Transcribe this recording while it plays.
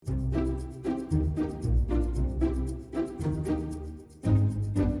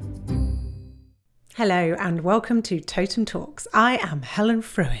Hello and welcome to Totem Talks. I am Helen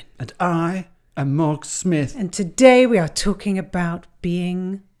Fruin. And I am Mark Smith. And today we are talking about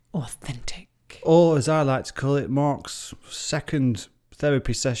being authentic. Or as I like to call it, Mark's second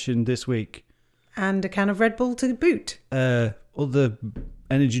therapy session this week. And a can of Red Bull to boot. Other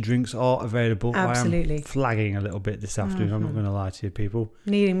energy drinks are available. Absolutely. I am flagging a little bit this afternoon. I'm not going to lie to you people.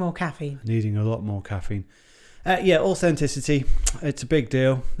 Needing more caffeine. Needing a lot more caffeine. Authenticity. It's a big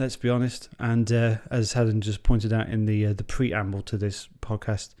deal, let's be honest. And as Helen just pointed out in the preamble to this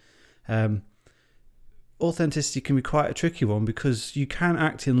podcast, authenticity can be quite a tricky one because you can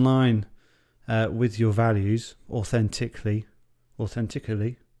act in line with your values authentically, and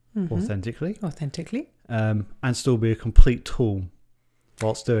still be a complete tool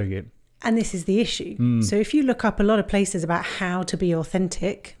whilst doing it. And this is the issue. So if you look up a lot of places about how to be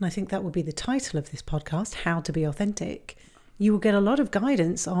authentic, and I think that would be the title of this podcast, How to Be Authentic, you will get a lot of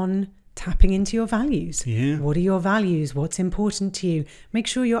guidance on tapping into your values. Yeah. What are your values? What's important to you? Make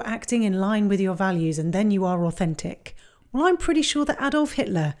sure you're acting in line with your values and then you are authentic. Well, I'm pretty sure that Adolf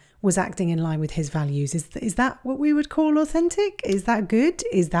Hitler was acting in line with his values. Is that what we would call authentic? Is that good?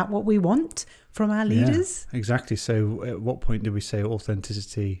 Is that what we want from our leaders? Yeah, exactly. So at what point do we say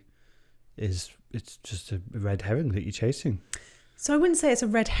authenticity it's just a red herring that you're chasing? So I wouldn't say it's a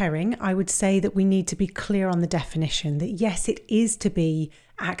red herring. I would say that we need to be clear on the definition that yes, it is to be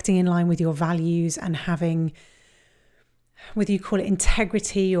acting in line with your values and having, whether you call it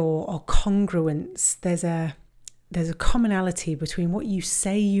integrity or congruence, there's a commonality between what you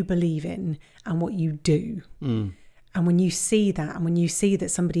say you believe in and what you do. And when you see that, and when you see that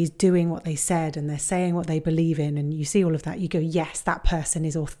somebody's doing what they said and they're saying what they believe in, and you see all of that, you go, yes, that person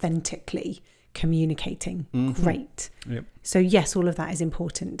is authentically communicating. Great. Yep. So yes, all of that is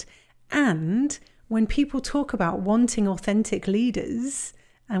important. And when people talk about wanting authentic leaders,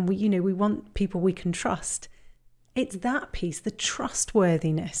 and we want people we can trust, it's that piece, the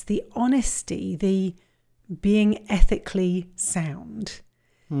trustworthiness, the honesty, the being ethically sound.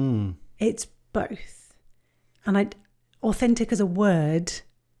 It's both. And authentic as a word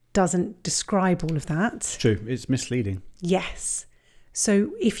doesn't describe all of that. It's true. It's misleading. Yes.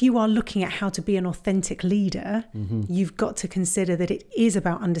 So if you are looking at how to be an authentic leader, you've got to consider that it is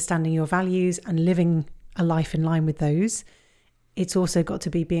about understanding your values and living a life in line with those. It's also got to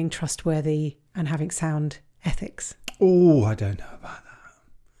be being trustworthy and having sound ethics. Oh, I don't know about that.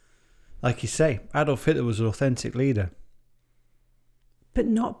 Like you say, Adolf Hitler was an authentic leader. But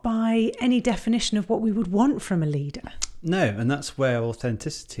not by any definition of what we would want from a leader. No, and that's where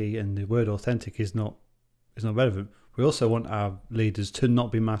authenticity and the word authentic is not relevant. We also want our leaders to not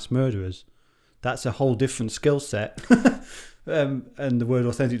be mass murderers. That's a whole different skill set. And the word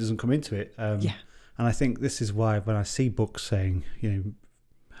authentic doesn't come into it. And I think this is why when I see books saying,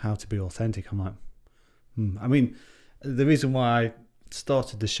 how to be authentic, I'm like, I mean, the reason why I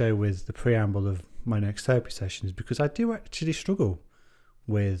started the show with the preamble of my next therapy session is because I do actually struggle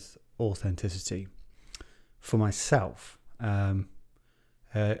with authenticity for myself. The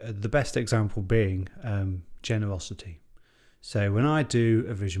best example being generosity. So when I do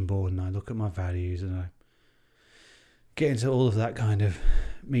a vision board and I look at my values and I get into all of that kind of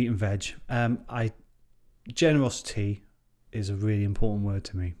meat and veg, generosity is a really important word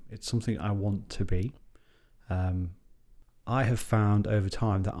to me. It's something I want to be. I have found over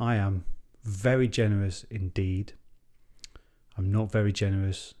time that I am very generous in deed. I'm not very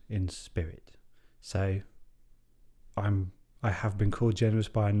generous in spirit. So I have been called generous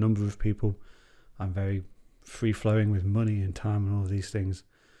by a number of people. I'm very free-flowing with money and time and all of these things.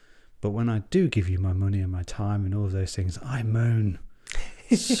 But when I do give you my money and my time and all of those things, I moan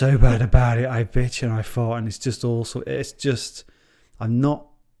so bad about it. I bitch and I fart, and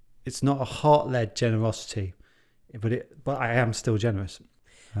it's not a heart-led generosity, but I am still generous.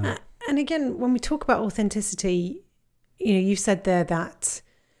 And again, when we talk about authenticity, you said there that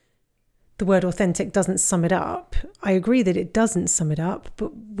the word authentic doesn't sum it up. I agree that it doesn't sum it up,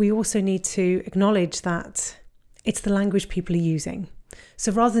 but we also need to acknowledge that it's the language people are using.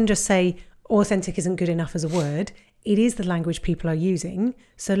 So rather than just say authentic isn't good enough as a word, it is the language people are using.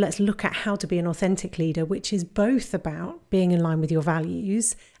 So let's look at how to be an authentic leader, which is both about being in line with your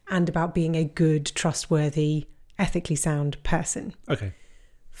values and about being a good, trustworthy, ethically sound person. Okay.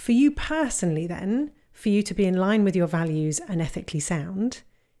 For you personally then, for you to be in line with your values and ethically sound,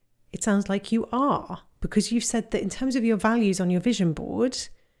 it sounds like you are, because you've said that in terms of your values on your vision board,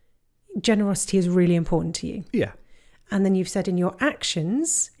 generosity is really important to you. Yeah. And then you've said in your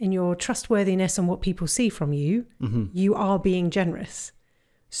actions, in your trustworthiness and what people see from you, you are being generous.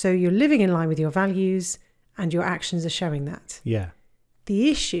 So you're living in line with your values and your actions are showing that. Yeah. The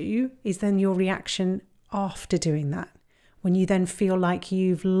issue is then your reaction after doing that. When you then feel like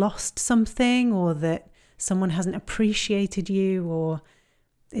you've lost something, or that someone hasn't appreciated you, or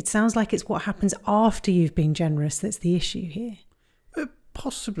it sounds like it's what happens after you've been generous that's the issue here.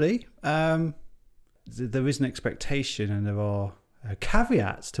 Possibly. There is an expectation and there are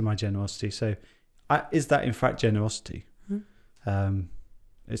caveats to my generosity. So is that in fact generosity?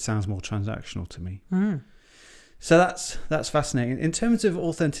 It sounds more transactional to me. So that's fascinating. In terms of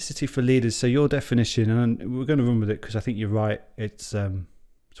authenticity for leaders, so your definition, and we're going to run with it because I think you're right. It's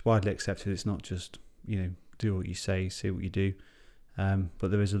widely accepted. It's not just, do what you say, what you do.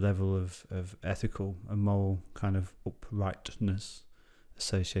 But there is a level of ethical and moral kind of uprightness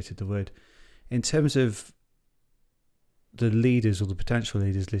associated with the word. In terms of the leaders or the potential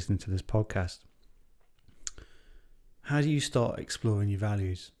leaders listening to this podcast, how do you start exploring your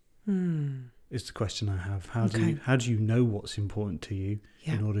values? Is the question I have. How do you know what's important to you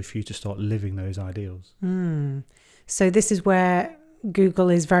in order for you to start living those ideals? So this is where Google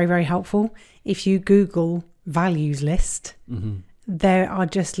is very, very helpful. If you Google values list, there are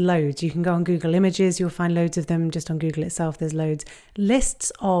just loads. You can go on Google Images, you'll find loads of them. Just on Google itself, there's loads.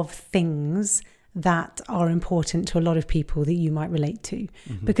 Lists of things that are important to a lot of people that you might relate to.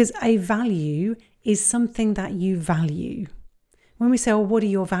 Because a value is something that you value. When we say, what are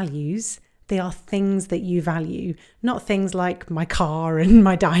your values? They are things that you value, not things like my car and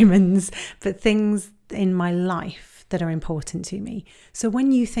my diamonds, but things in my life that are important to me. So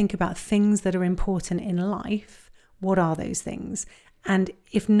when you think about things that are important in life, what are those things? And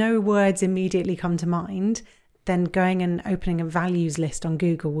if no words immediately come to mind, then going and opening a values list on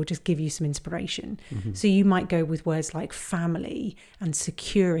Google will just give you some inspiration. So you might go with words like family and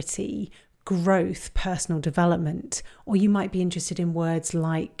security, growth, personal development, or you might be interested in words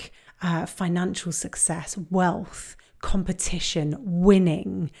like financial success, wealth, competition,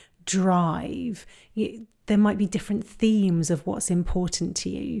 winning, drive. There might be different themes of what's important to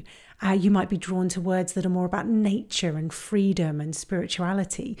you. You might be drawn to words that are more about nature and freedom and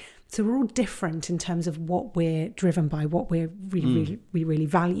spirituality. So we're all different in terms of what we're driven by, what we really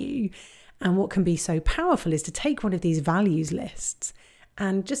value. And what can be so powerful is to take one of these values lists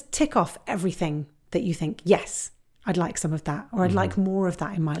and just tick off everything that you think, yes, I'd like some of that, or I'd like more of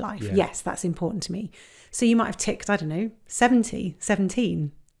that in my life. Yeah. Yes, that's important to me. So you might have ticked,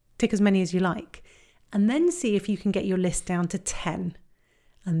 17, tick as many as you like. And then see if you can get your list down to 10.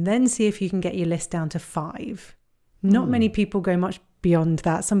 And then see if you can get your list down to 5. Not many people go much beyond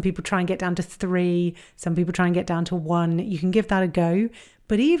that. Some people try and get down to 3. Some people try and get down to 1. You can give that a go.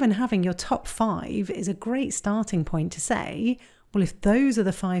 But even having your top 5 is a great starting point to say, well, if those are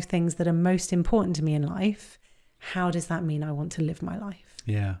the 5 things that are most important to me in life, how does that mean I want to live my life?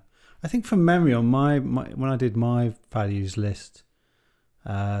 Yeah. I think from memory on my when I did my values list,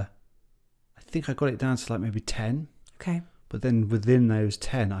 I think I got it down to like maybe 10. Okay. But then within those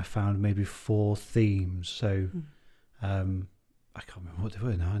 10, I found maybe 4 themes. So I can't remember what they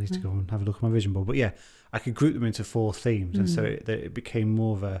were now. I need to go and have a look at my vision board. But yeah, I could group them into 4 themes. And so it became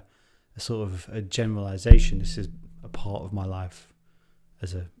more of a sort of a generalization. This is a part of my life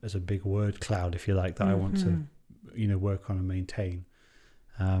as a big word cloud, if you like, that I want to work on and maintain.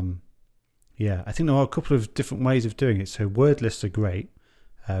 I think there are a couple of different ways of doing it. So word lists are great.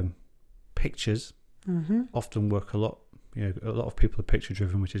 Pictures often work a lot. A lot of people are picture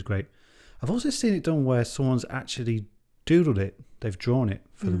driven, which is great. I've also seen it done where someone's actually doodled it. They've drawn it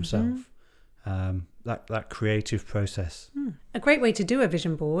for themselves. That creative process. A great way to do a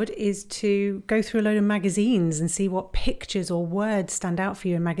vision board is to go through a load of magazines and see what pictures or words stand out for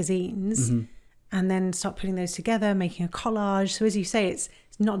you in magazines, and then start putting those together, making a collage. So as you say, it's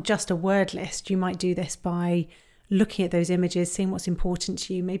not just a word list. You might do this by looking at those images, seeing what's important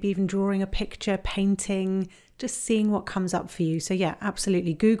to you, maybe even drawing a picture, painting, just seeing what comes up for you. So yeah,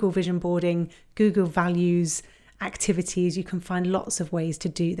 absolutely. Google vision boarding, Google values, activities. You can find lots of ways to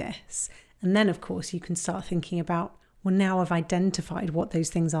do this. And then, of course, you can start thinking about, well, now I've identified what those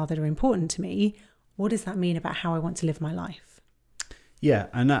things are that are important to me. What does that mean about how I want to live my life? Yeah,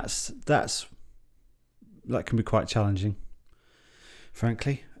 and that can be quite challenging,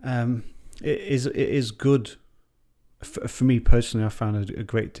 frankly. It is good. For me personally, I found a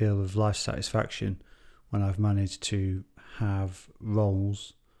great deal of life satisfaction when I've managed to have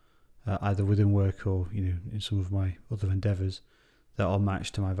roles, either within work or in some of my other endeavours, that are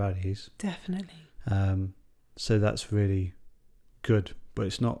matched to my values. Definitely. So that's really good, but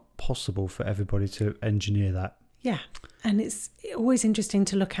it's not possible for everybody to engineer that. Yeah, and it's always interesting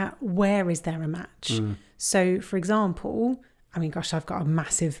to look at where is there a match. So, for example, I mean, gosh, I've got a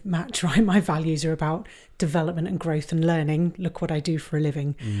massive match, right? My values are about development and growth and learning. Look what I do for a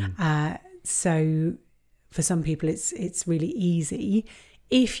living. So for some people, it's really easy.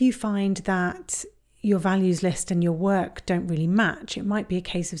 If you find that your values list and your work don't really match, it might be a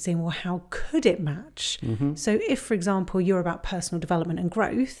case of saying, well, how could it match? So if, for example, you're about personal development and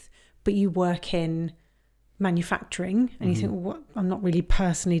growth, but you work in manufacturing and you think, well, what? I'm not really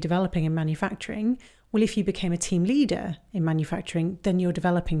personally developing in manufacturing. Well, if you became a team leader in manufacturing, then you're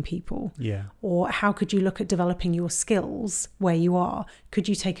developing people. Yeah. Or how could you look at developing your skills where you are? Could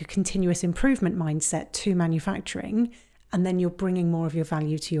you take a continuous improvement mindset to manufacturing, and then you're bringing more of your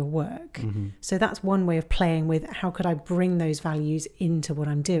value to your work? So that's one way of playing with how could I bring those values into what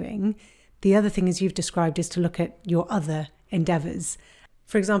I'm doing. The other thing, as you've described, is to look at your other endeavours.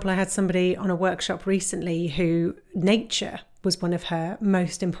 For example, I had somebody on a workshop recently who nature was one of her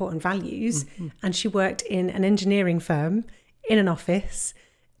most important values, and she worked in an engineering firm in an office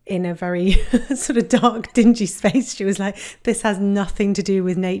in a very sort of dark, dingy space. She was like, this has nothing to do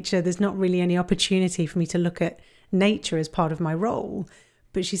with nature. There's not really any opportunity for me to look at nature as part of my role.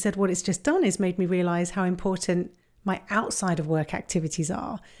 But she said, what it's just done is made me realise how important my outside of work activities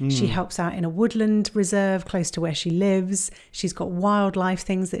are. She helps out in a woodland reserve close to where she lives. She's got wildlife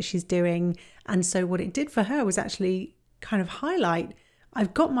things that she's doing. And so what it did for her was actually kind of highlight,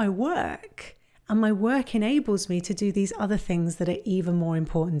 I've got my work, and my work enables me to do these other things that are even more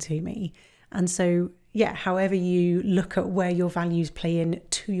important to me. And so, yeah, however you look at where your values play in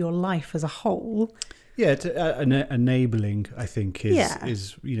to your life as a whole. Yeah, enabling, I think,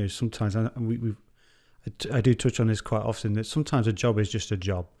 is you know, sometimes I do touch on this quite often, that sometimes a job is just a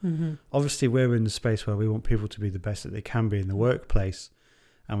job. Obviously, we're in the space where we want people to be the best that they can be in the workplace,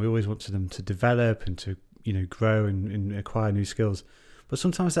 and we always want them to develop and to, you know, grow and acquire new skills. But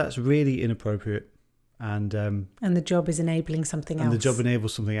sometimes that's really inappropriate, and the job is enabling something else. And the job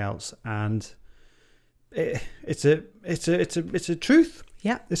enables something else, and it's a truth.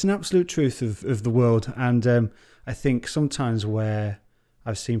 Yeah, it's an absolute truth of the world. And I think sometimes where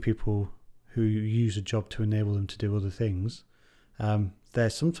I've seen people who use a job to enable them to do other things, they're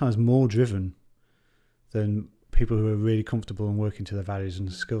sometimes more driven than people who are really comfortable and working to their values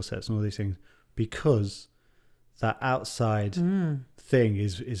and skill sets and all these things, because that outside thing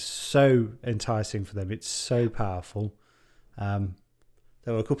is so enticing for them. It's so powerful. There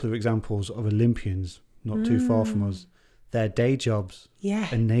were a couple of examples of Olympians not too far from us. Their day jobs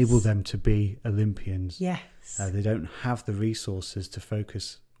enable them to be Olympians. Yes. They don't have the resources to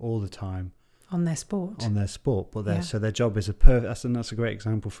focus all the time on their sport. But so their job is that's a great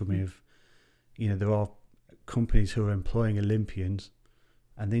example for me of, you know, there are companies who are employing Olympians,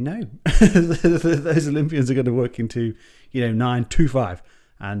 and they know those Olympians are going to work into, you know, 9 to 5,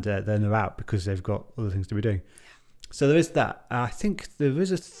 and then they're out because they've got other things to be doing. So there is that. I think there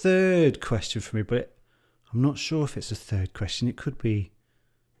is a third question for me, but I'm not sure if it's a third question. It could be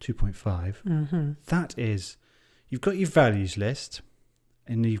 2.5. That is, you've got your values list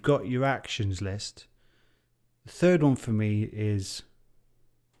and you've got your actions list. The third one for me is,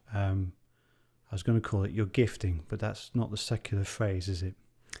 I was going to call it your gifting, but that's not the secular phrase, is it?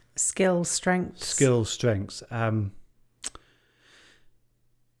 Skills, strengths.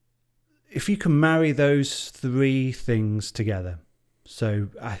 If you can marry those three things together, so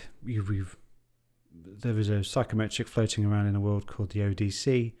there is a psychometric floating around in the world called the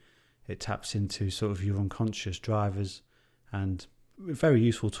ODC. It taps into sort of your unconscious drivers, and a very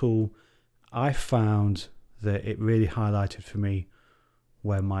useful tool. I found that it really highlighted for me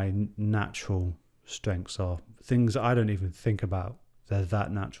where my natural strengths are, things that I don't even think about. They're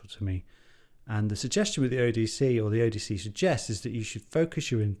that natural to me. And the suggestion with the ODC, or the ODC suggests, is that you should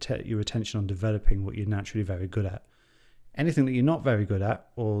focus your attention on developing what you're naturally very good at. Anything that you're not very good at,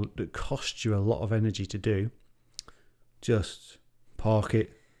 or that costs you a lot of energy to do, just park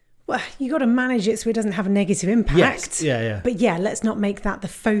it. Well, you got to manage it so it doesn't have a negative impact. Yes. Yeah. But yeah, let's not make that the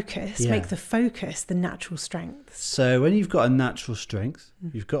focus. Yeah. Make the focus the natural strengths. So when you've got a natural strength,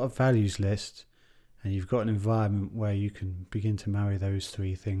 you've got a values list, and you've got an environment where you can begin to marry those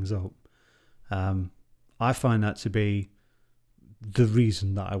three things up. I find that to be the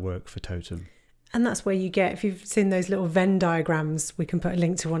reason that I work for Totem. And that's where you get, if you've seen those little Venn diagrams, we can put a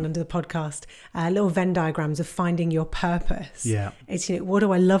link to one under the podcast, little Venn diagrams of finding your purpose. Yeah. It's, you know, what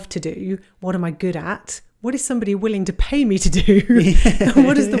do I love to do? What am I good at? What is somebody willing to pay me to do? And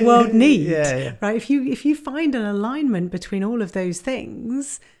what does the world need? Yeah. Right? If you find an alignment between all of those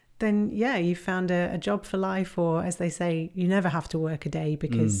things, then yeah, you found a job for life, or as they say, you never have to work a day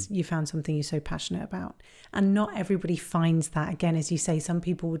because you found something you're so passionate about. And not everybody finds that. Again, as you say, some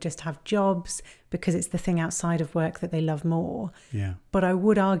people will just have jobs because it's the thing outside of work that they love more. Yeah. But I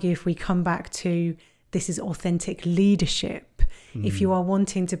would argue, if we come back to this is authentic leadership, if you are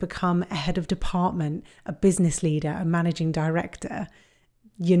wanting to become a head of department, a business leader, a managing director,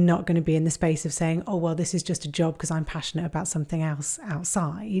 you're not going to be in the space of saying, oh, well, this is just a job because I'm passionate about something else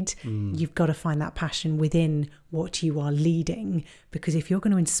outside. You've got to find that passion within what you are leading, because if you're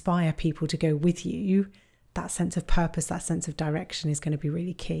going to inspire people to go with you, that sense of purpose, that sense of direction is going to be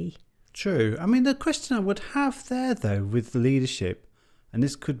really key. True. I mean, the question I would have there, though, with the leadership, and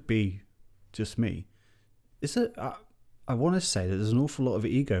this could be just me, is that I want to say that there's an awful lot of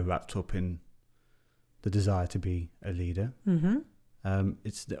ego wrapped up in the desire to be a leader. Mm-hmm.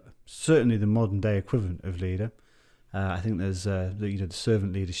 It's certainly the modern day equivalent of leader. I think there's the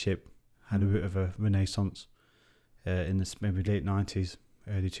servant leadership had a bit of a renaissance in the maybe late 90s,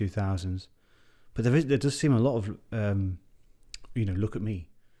 early 2000s. But there does seem a lot of look at me,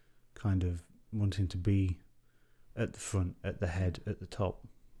 kind of wanting to be at the front, at the head, at the top,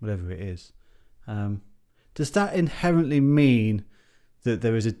 whatever it is. Does that inherently mean that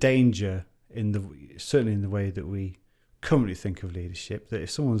there is a danger certainly in the way that we currently think of leadership, that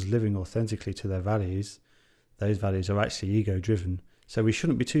if someone's living authentically to their values, those values are actually ego driven? So we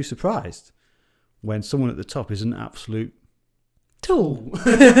shouldn't be too surprised when someone at the top is an absolute tool.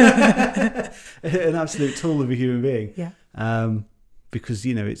 An absolute tool of a human being. Yeah. Because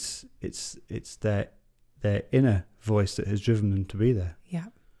it's their inner voice that has driven them to be there. Yeah.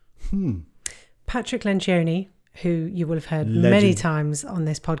 Patrick Lencioni, who you will have heard Legend. many times on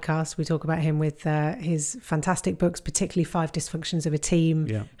this podcast. We talk about him with his fantastic books, particularly 5 Dysfunctions of a Team,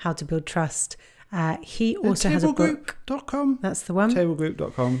 Yeah. How to Build Trust. He also has a book. Tablegroup.com. That's the one.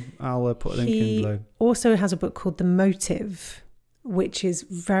 Tablegroup.com. I'll put a link in He below. also has a book called The Motive, which is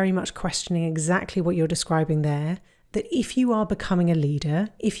very much questioning exactly what you're describing there. That if you are becoming a leader,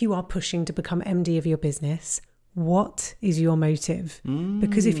 if you are pushing to become MD of your business, what is your motive?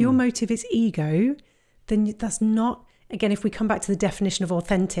 Because if your motive is ego, then that's not, again, if we come back to the definition of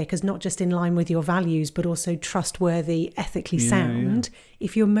authentic as not just in line with your values, but also trustworthy, ethically sound.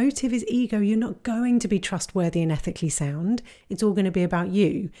 If your motive is ego, you're not going to be trustworthy and ethically sound. It's all going to be about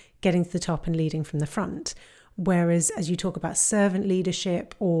you getting to the top and leading from the front. Whereas as you talk about servant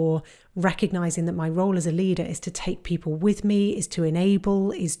leadership, or recognizing that my role as a leader is to take people with me, is to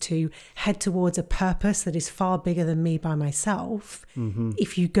enable, is to head towards a purpose that is far bigger than me by myself.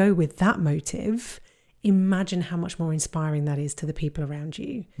 If you go with that motive, imagine how much more inspiring that is to the people around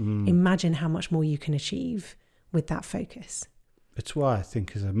you. Imagine how much more you can achieve with that focus. It's why I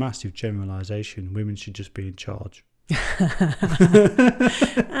think, as a massive generalisation, women should just be in charge.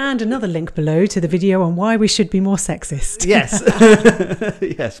 And another link below to the video on why we should be more sexist. Yes.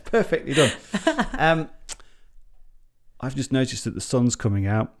 Yes, perfectly done. I've just noticed that the sun's coming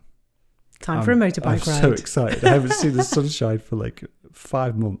out. Time for a motorbike I'm ride. so excited. I haven't seen the sunshine for like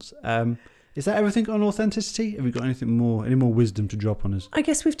 5 months. Is that everything on authenticity? Have we got any more wisdom to drop on us? I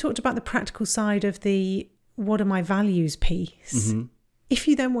guess we've talked about the practical side of the what are my values piece. If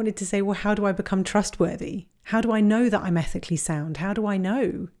you then wanted to say, well, how do I become trustworthy? How do I know that I'm ethically sound? How do I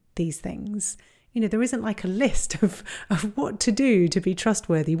know these things? There isn't like a list of what to do to be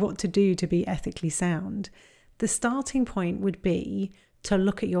trustworthy, what to do to be ethically sound. The starting point would be to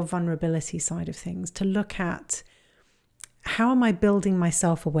look at your vulnerability side of things, to look at how am I building my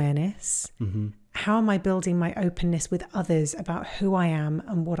self-awareness? How am I building my openness with others about who I am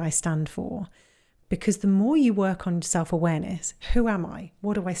and what I stand for? Because the more you work on self-awareness, who am I?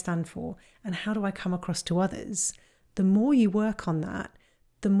 What do I stand for? And how do I come across to others? The more you work on that,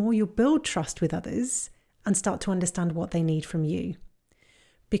 the more you'll build trust with others and start to understand what they need from you.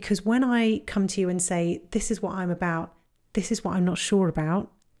 Because when I come to you and say, this is what I'm about, this is what I'm not sure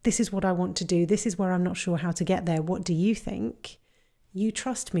about, this is what I want to do, this is where I'm not sure how to get there, what do you think? You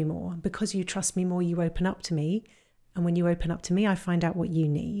trust me more. Because you trust me more, you open up to me. And when you open up to me, I find out what you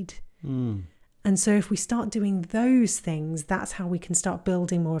need. And so if we start doing those things, that's how we can start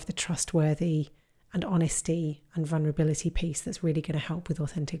building more of the trustworthy and honesty and vulnerability piece that's really going to help with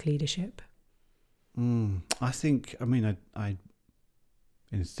authentic leadership. I think, I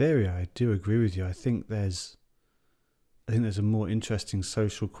in theory, I do agree with you. I think there's a more interesting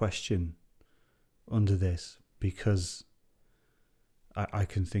social question under this, because I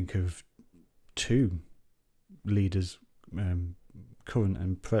can think of 2 leaders, current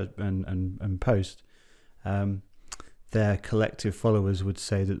and post. Their collective followers would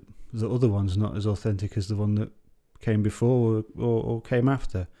say that the other one's not as authentic as the one that came before or came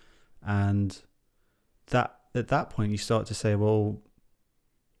after. And that at that point you start to say, well,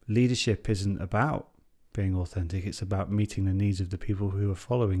 leadership isn't about being authentic, it's about meeting the needs of the people who are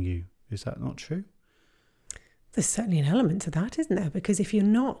following you. Is that not true? There's certainly an element to that, isn't there? Because if you're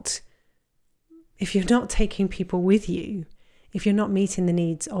not taking people with you, if you're not meeting the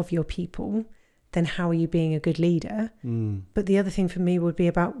needs of your people, then how are you being a good leader? But the other thing for me would be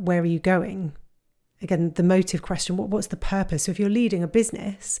about, where are you going? Again, the motive question, what's the purpose? So if you're leading a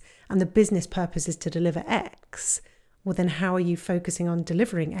business and the business purpose is to deliver X, well, then how are you focusing on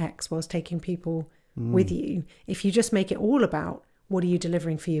delivering X whilst taking people with you? If you just make it all about what are you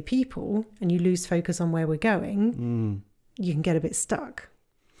delivering for your people and you lose focus on where we're going, you can get a bit stuck.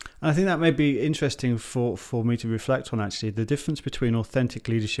 And I think that may be interesting for me to reflect on, actually. The difference between authentic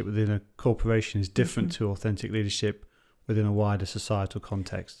leadership within a corporation is different to authentic leadership within a wider societal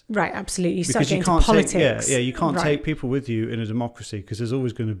context. Right, absolutely. You start Because you getting can't into politics. you can't Right. take people with you in a democracy, because there's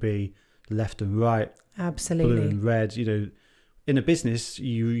always going to be left and right, Absolutely. blue and red. You know, in a business,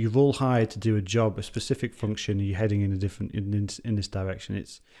 you've all hired to do a job, a specific function. You're heading in a different in this direction.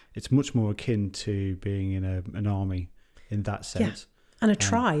 It's much more akin to being in an army in that sense. And a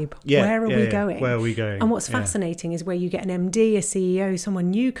tribe. Yeah, Where are we going? Where are we going? And what's fascinating is where you get an MD, a CEO, someone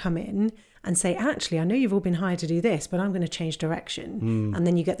new come in and say, actually, I know you've all been hired to do this, but I'm going to change direction. And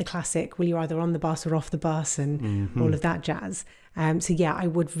then you get the classic, well, you're either on the bus or off the bus and all of that jazz. So yeah, I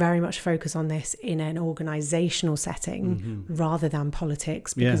would very much focus on this in an organisational setting rather than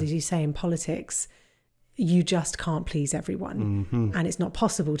politics, because as you say, in politics, you just can't please everyone. And it's not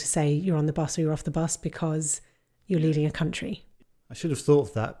possible to say you're on the bus or you're off the bus because you're leading a country. I should have thought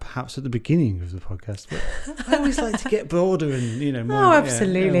of that perhaps at the beginning of the podcast, but I always like to get broader and, more. Oh,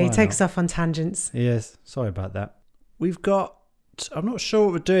 absolutely. Why Takes not? off on tangents. Yes, sorry about that. We've got, I'm not sure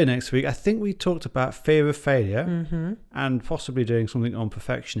what we're doing next week. I think we talked about fear of failure and possibly doing something on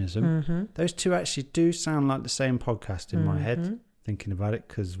perfectionism. Those two actually do sound like the same podcast in my head, thinking about it,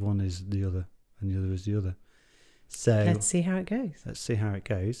 because one is the other and the other is the other. So Let's see how it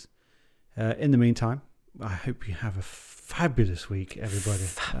goes. In the meantime, I hope you have a fabulous week, everybody.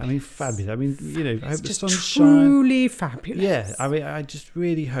 I mean, fabulous. I mean, I hope the sun shines. Truly fabulous. Yeah, I mean, I just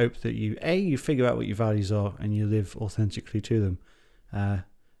really hope that you figure out what your values are and you live authentically to them.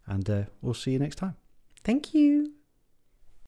 And we'll see you next time. Thank you.